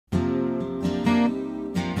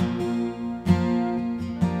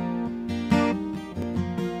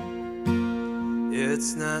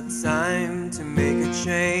It's not time to make a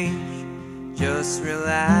change. Just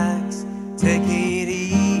relax, take it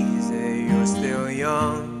easy. You're still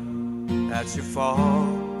young, that's your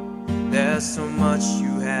fault. There's so much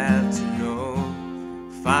you have to know.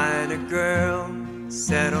 Find a girl,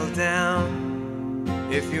 settle down.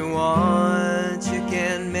 If you want, you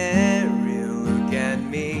can marry. Look at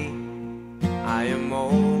me, I am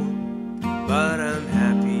old, but I'm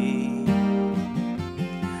happy.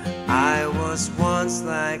 I was once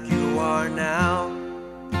like you are now,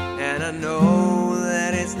 and I know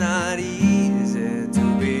that it's not easy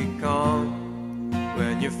to be calm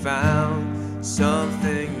when you found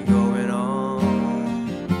something going on.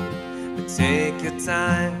 But take your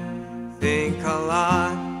time, think a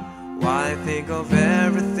lot. Why think of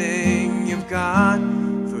everything you've got?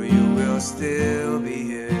 For you will still be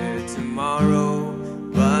here tomorrow,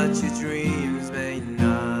 but your dreams may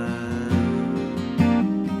not.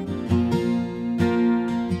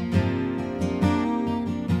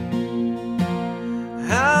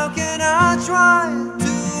 How can I try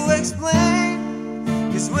to explain?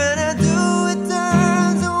 'Cause when I do, it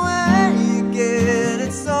turns away again.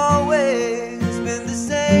 It's always been the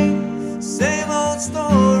same old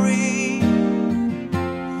story.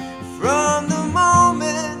 From the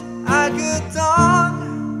moment I could talk,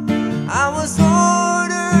 I was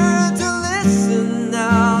ordered to listen.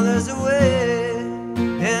 Now there's a way,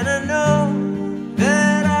 and I know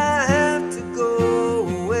that I have to go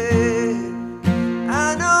away. I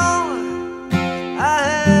know I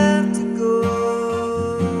have to go.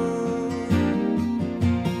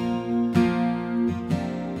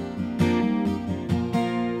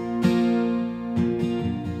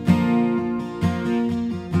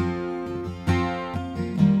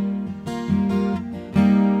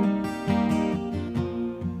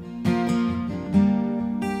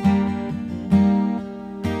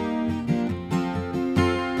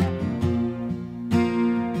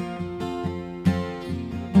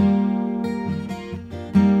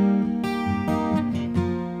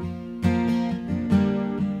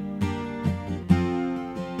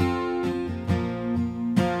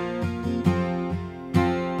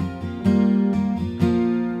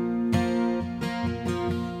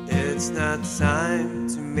 It's not time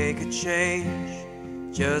to make a change.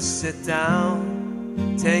 Just sit down,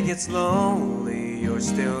 take it slowly. You're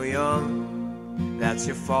still young, that's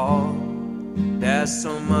your fault. There's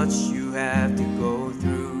so much you have to go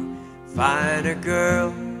through. Find a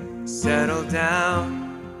girl, settle down.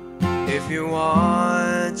 If you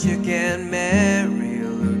want, you can marry.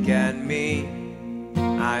 Look at me,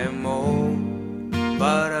 I am old,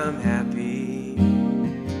 but I'm happy.